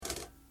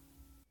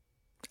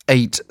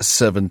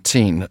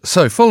8:17.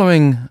 So,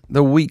 following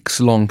the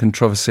weeks-long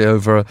controversy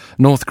over a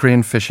North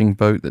Korean fishing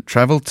boat that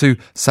travelled to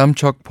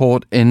Samcheok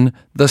port in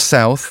the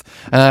south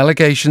and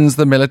allegations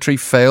the military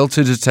failed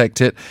to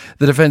detect it,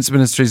 the Defence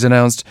Ministry has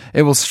announced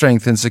it will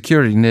strengthen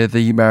security near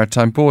the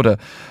maritime border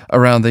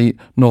around the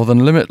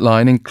northern limit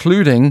line,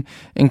 including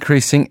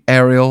increasing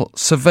aerial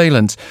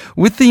surveillance.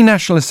 With the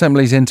National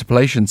Assembly's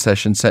interpellation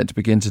session set to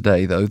begin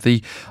today, though,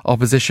 the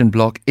opposition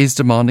bloc is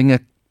demanding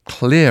a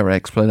clear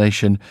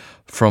explanation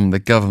from the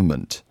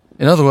government.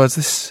 In other words,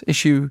 this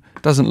issue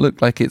doesn't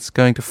look like it's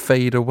going to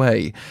fade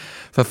away.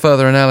 For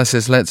further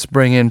analysis, let's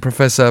bring in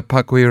Professor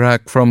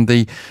Rhak from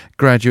the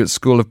Graduate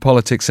School of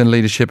Politics and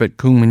Leadership at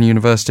Kookmin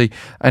University.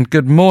 And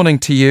good morning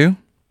to you.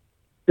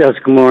 Yes,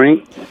 good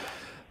morning.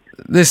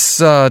 This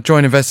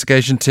joint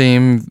investigation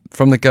team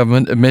from the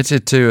government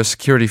admitted to a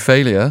security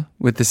failure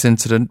with this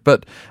incident,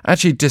 but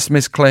actually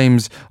dismissed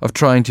claims of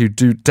trying to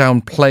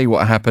downplay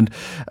what happened.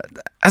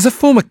 As a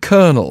former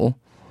colonel,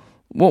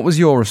 what was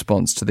your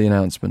response to the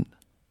announcement?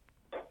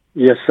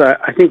 Yes,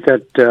 I think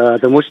that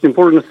the most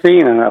important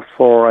thing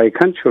for a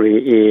country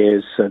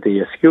is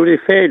the security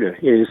failure.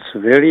 It is a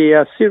very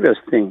serious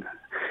thing.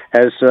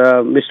 As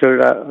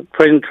Mr.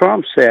 President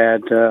Trump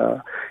said,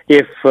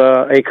 if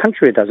a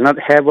country does not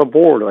have a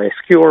border, a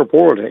secure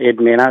border, it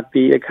may not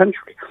be a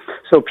country.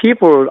 So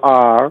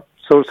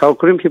South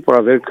Korean people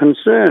are very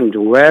concerned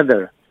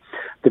whether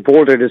the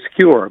border is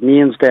secure.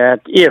 Means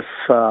that if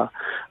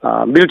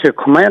military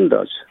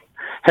commanders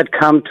had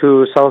come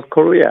to South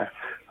Korea,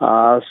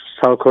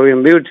 South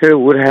Korean military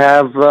would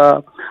have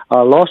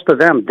lost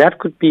them. That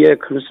could be a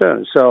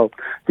concern. So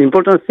the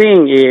important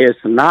thing is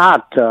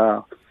not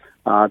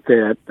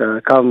that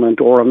the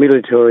government or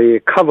military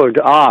covered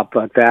up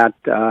that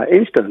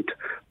incident,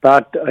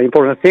 but the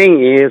important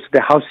thing is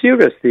how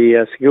serious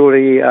the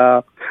security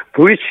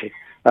breach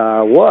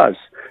was.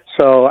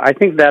 So I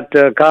think that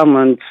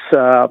government's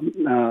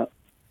kind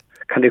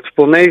of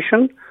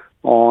explanation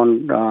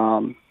on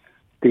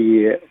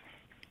the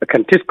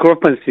kind of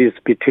discrepancies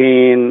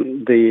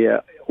between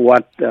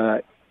what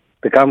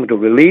the government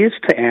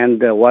released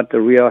and what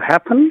real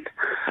happened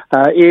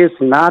is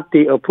not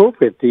the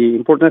appropriate. The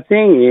important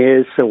thing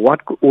is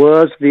what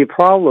was the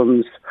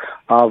problems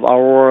of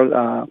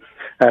our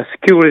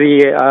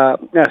security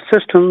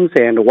systems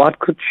and what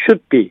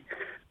should be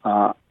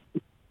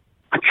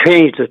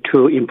changed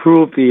to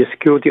improve the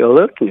security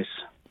alertness.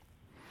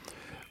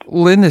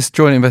 Well, in this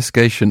joint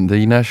investigation,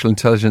 the National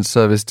Intelligence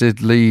Service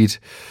did lead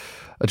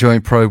a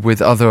joint probe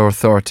with other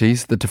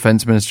authorities. The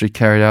Defence Ministry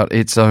carried out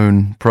its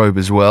own probe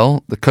as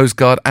well. The Coast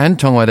Guard and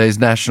Tongwade's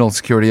National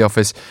Security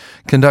Office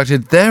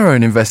conducted their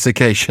own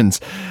investigations.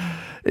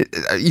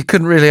 You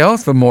couldn't really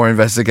ask for more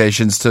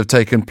investigations to have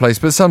taken place,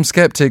 but some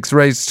sceptics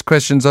raised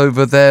questions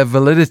over their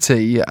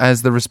validity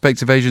as the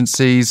respective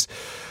agencies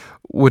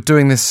were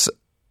doing this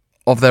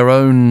of their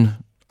own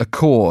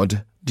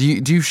accord. Do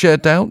you share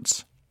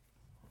doubts?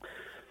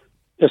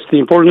 Yes, the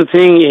important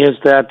thing is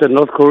that the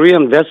North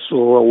Korean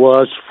vessel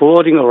was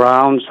floating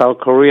around South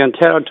Korean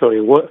territory,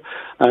 water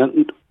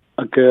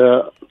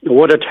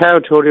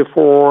territory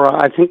for,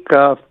 I think,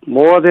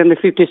 more than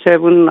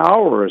 57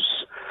 hours.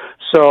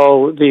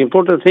 So the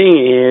important thing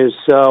is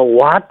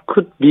what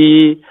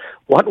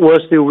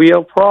was the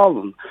real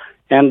problem?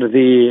 And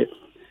the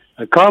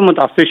government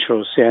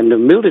officials and the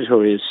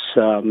militaries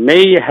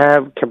may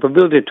have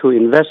capability to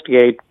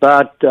investigate,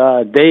 but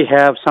they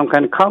have some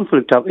kind of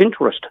conflict of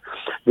interest.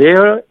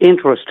 Their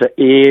interest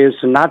is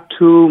not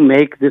to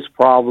make this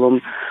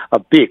problem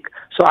big.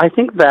 So I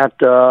think that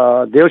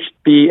there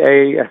should be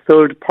a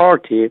third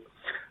party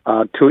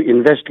to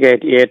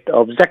investigate it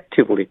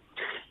objectively.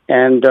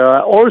 And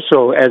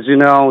also, as you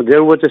know,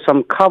 there was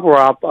some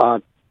cover-up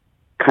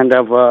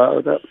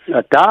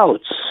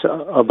doubts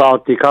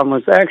about the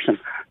government's action.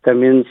 That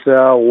means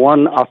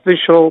one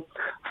official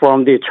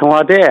from the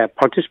Chongwade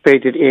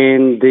participated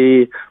in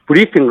the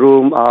briefing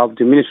room of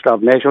the Minister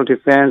of National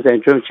Defense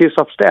and Joint Chiefs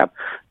of Staff.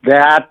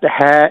 That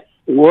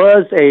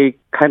was a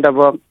kind of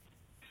a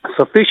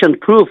sufficient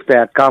proof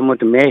that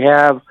government may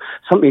have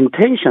some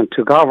intention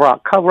to cover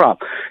up.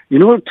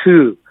 In order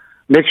to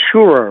make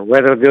sure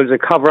whether there's a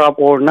cover-up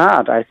or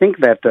not, I think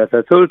that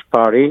the third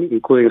party,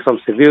 including some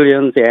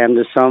civilians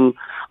and some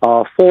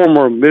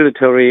former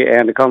military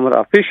and government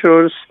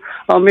officials,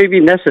 may be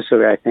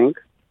necessary, I think.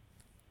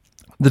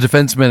 The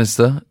Defence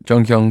Minister,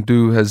 Jung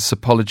Kyung-do, has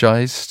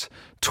apologised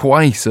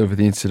twice over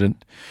the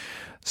incident.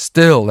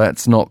 Still,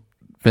 that's not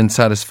been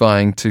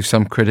satisfying to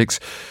some critics.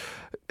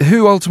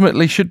 Who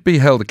ultimately should be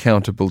held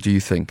accountable, do you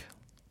think?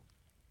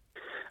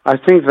 I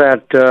think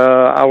that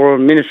our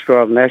Minister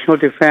of National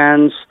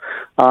Defense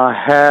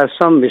has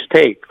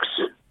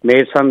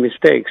made some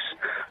mistakes,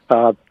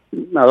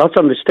 lots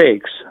of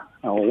mistakes.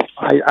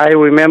 I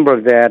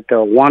remember that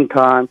one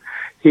time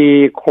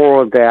he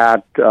called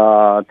that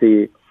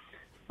the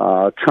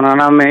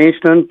Cheongnam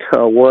incident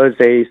was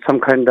some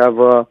kind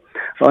of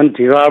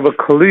undesirable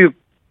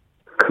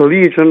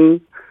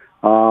collision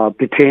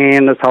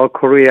between South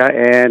Korea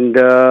and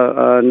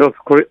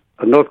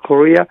North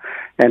Korea,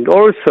 and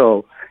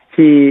also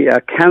he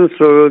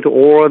canceled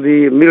all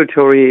the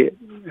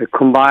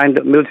combined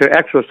military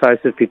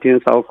exercises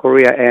between South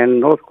Korea and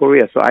North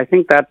Korea. So I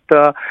think that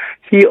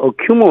he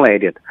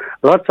accumulated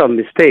lots of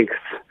mistakes.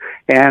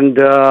 And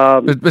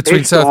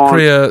between South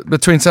Korea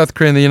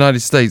and the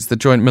United States, the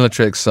joint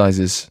military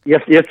exercises.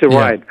 Yes, you're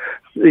right.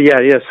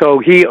 Yeah. So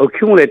he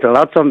accumulated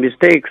lots of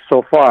mistakes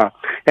so far,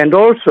 and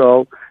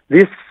also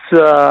this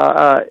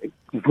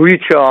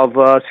breach of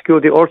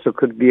security also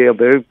could be a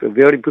very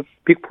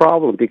big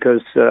problem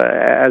because,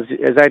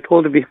 as I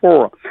told you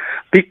before,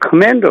 big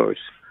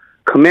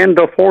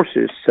commando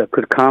forces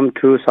could come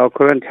to South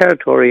Korean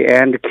territory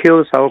and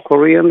kill South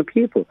Korean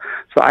people.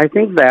 So I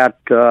think that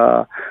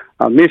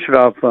Minister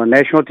of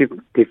National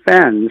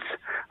Defense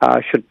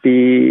should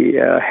be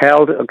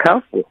held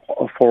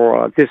accountable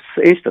for this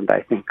incident,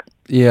 I think.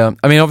 Yeah,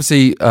 I mean,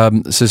 obviously,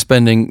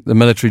 suspending the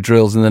military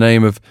drills in the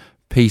name of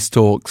peace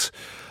talks,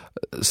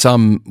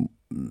 some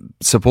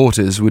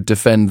supporters would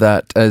defend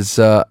that as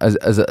a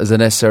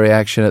necessary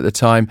action at the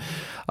time,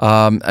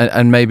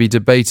 and maybe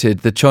debated.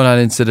 The Cheonan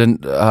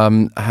incident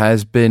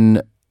has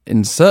been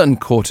in certain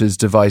quarters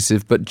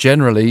divisive, but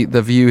generally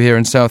the view here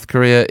in South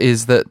Korea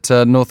is that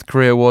North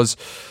Korea was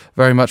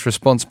very much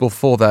responsible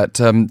for that.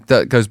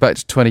 That goes back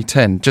to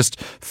 2010. Just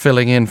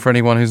filling in for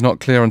anyone who's not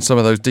clear on some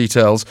of those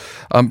details.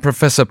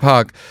 Professor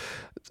Park,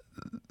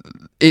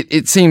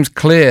 it seems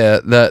clear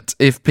that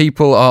if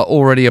people are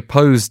already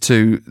opposed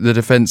to the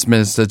Defense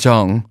Minister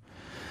Chung,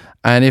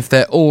 and if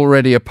they're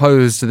already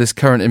opposed to this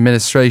current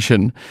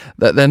administration,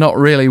 that they're not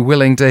really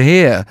willing to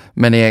hear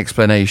many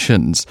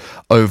explanations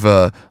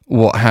over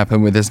what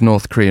happened with this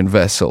North Korean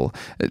vessel.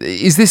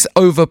 Is this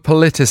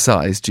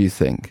over-politicized, do you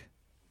think?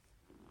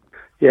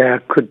 Yeah,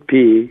 could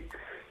be.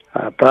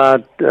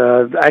 But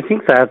I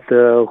think that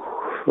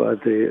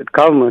the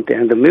government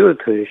and the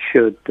military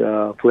should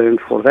blame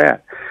for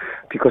that,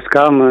 because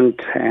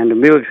government and the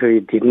military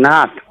did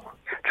not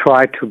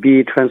try to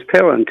be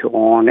transparent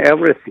on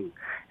everything.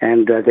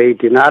 And they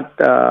did not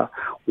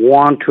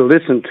want to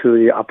listen to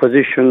the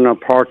opposition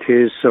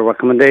parties'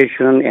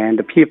 recommendation and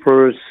the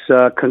people's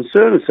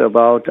concerns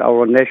about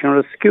our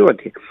national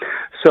security.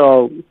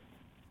 So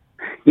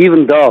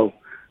even though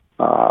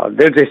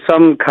there's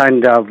some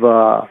kind of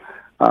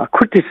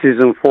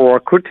criticism,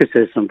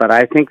 but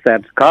I think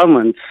that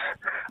government's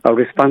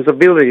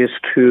responsibility is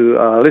to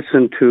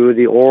listen to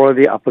all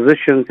the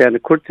oppositions and the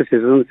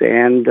criticisms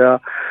and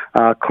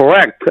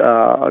correct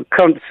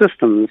current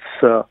systems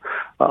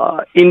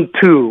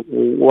into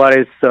what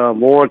is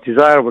more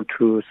desirable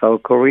to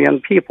South Korean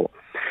people.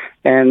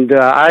 And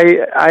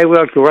I'd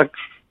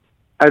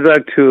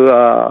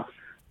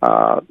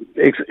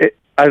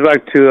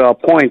like to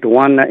point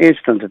one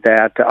instance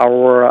that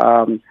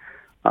our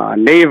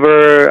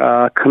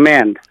naval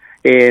command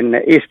in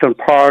eastern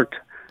part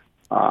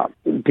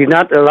did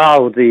not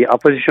allow the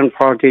opposition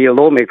party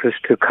lawmakers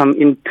to come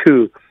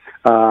into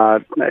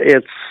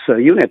its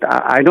unit.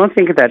 I don't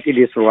think that it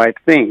is the right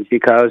thing,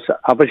 because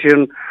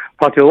opposition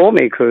party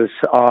lawmakers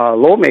are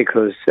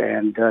lawmakers,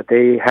 and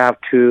they have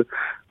to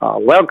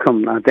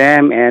welcome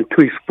them and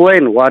to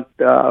explain what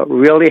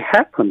really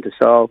happened.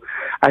 So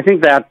I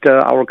think that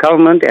our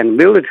government and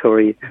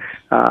military,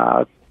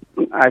 I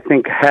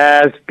think,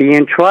 has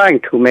been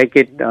trying to make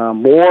it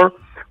more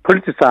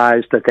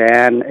politicized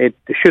than it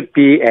should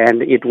be,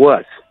 and it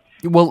was.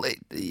 Well,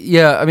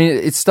 yeah, I mean,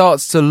 it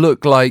starts to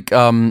look like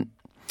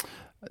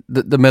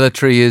the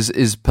military is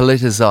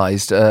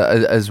politicized,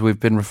 as we've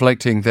been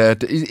reflecting there.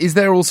 Is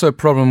there also a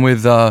problem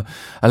with a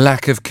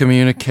lack of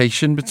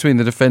communication between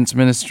the Defense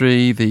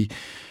Ministry, the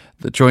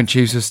Joint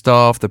Chiefs of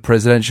Staff, the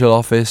Presidential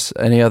Office,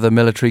 any other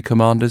military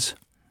commanders?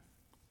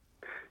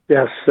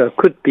 Yes,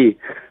 could be.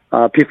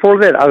 Before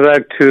that, I'd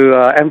like to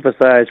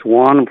emphasize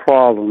one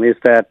problem is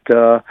that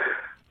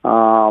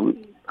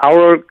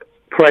our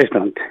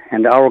president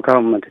and our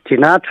government did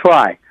not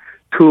try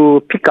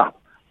to pick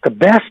up the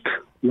best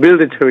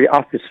military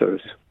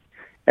officers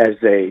as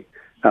a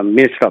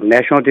Minister of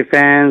National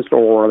Defense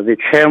or the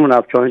Chairman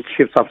of Joint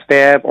Chiefs of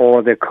Staff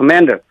or the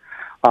Commander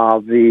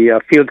of the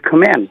Field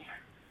Command.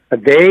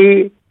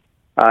 They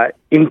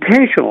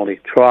intentionally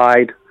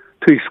tried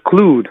to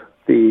exclude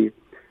the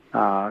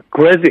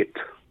graduate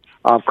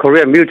of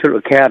Korean Military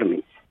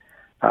Academy.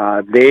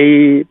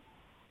 They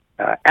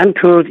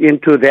entered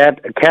into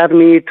that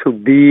academy to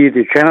be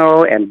the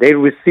general, and they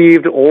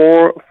received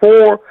all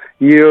 4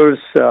 years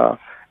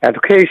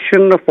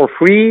education for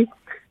free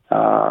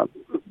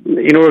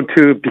in order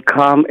to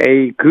become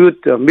a good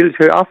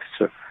military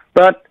officer.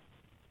 But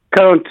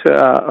current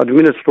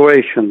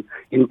administration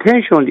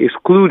intentionally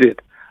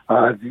excluded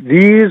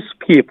these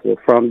people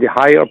from the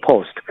higher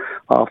post.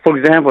 For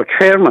example,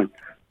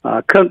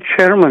 current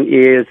chairman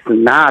is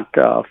not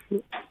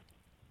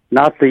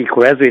the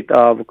graduate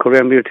of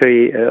Korean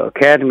Military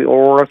Academy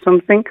or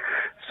something.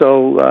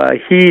 So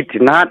he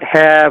did not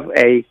have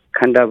a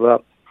kind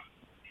of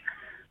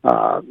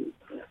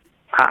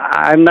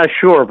I'm not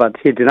sure, but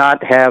he did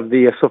not have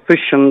the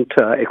sufficient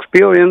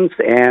experience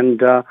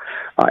and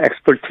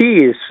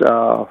expertise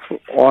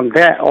on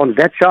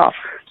that job.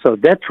 So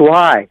that's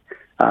why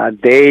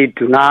they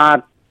do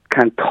not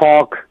can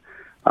talk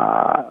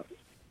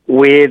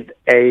with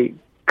a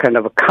kind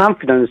of a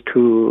confidence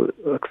to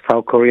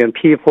South Korean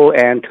people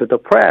and to the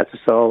press.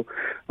 So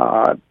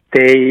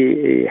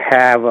they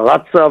have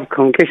lots of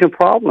communication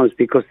problems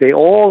because they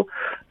all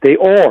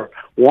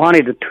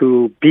wanted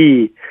to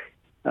be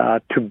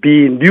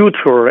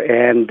neutral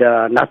and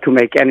not to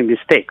make any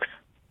mistakes.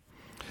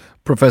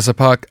 Professor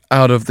Park,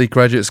 out of the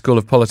Graduate School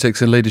of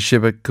Politics and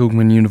Leadership at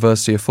Kookmin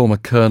University, a former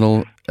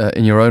colonel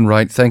in your own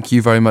right, thank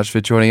you very much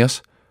for joining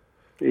us.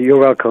 You're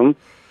welcome.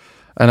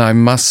 And I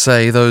must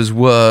say, those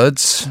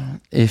words,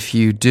 if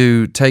you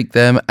do take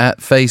them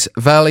at face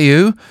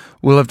value,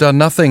 will have done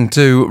nothing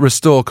to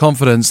restore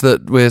confidence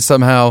that we're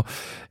somehow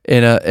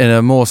in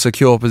a more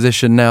secure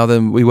position now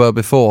than we were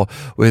before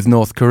with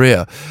North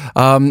Korea.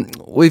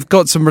 We've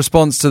got some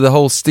response to the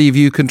whole Steve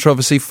Yu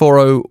controversy.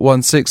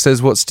 4016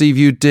 says what Steve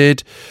Yu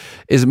did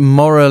is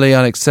morally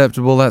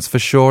unacceptable, that's for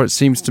sure. It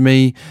seems to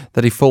me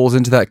that he falls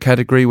into that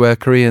category where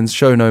Koreans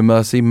show no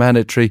mercy,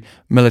 mandatory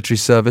military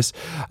service.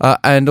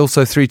 And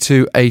also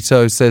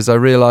 3280 says, I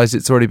realise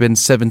it's already been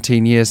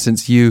 17 years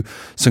since Yu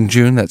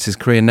Sung-jun, that's his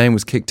Korean name,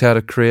 was kicked out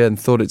of Korea, and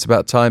thought it's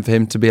about time for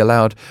him to be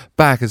allowed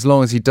back as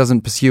long as he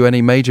doesn't pursue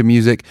any major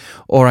music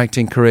or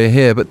acting career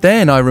here. But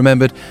then I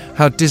remembered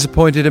how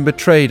disappointed and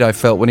betrayed I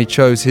felt when he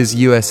chose his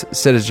US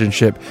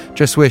citizenship.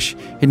 Just wish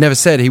he'd never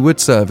said he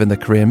would serve in the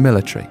Korean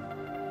military.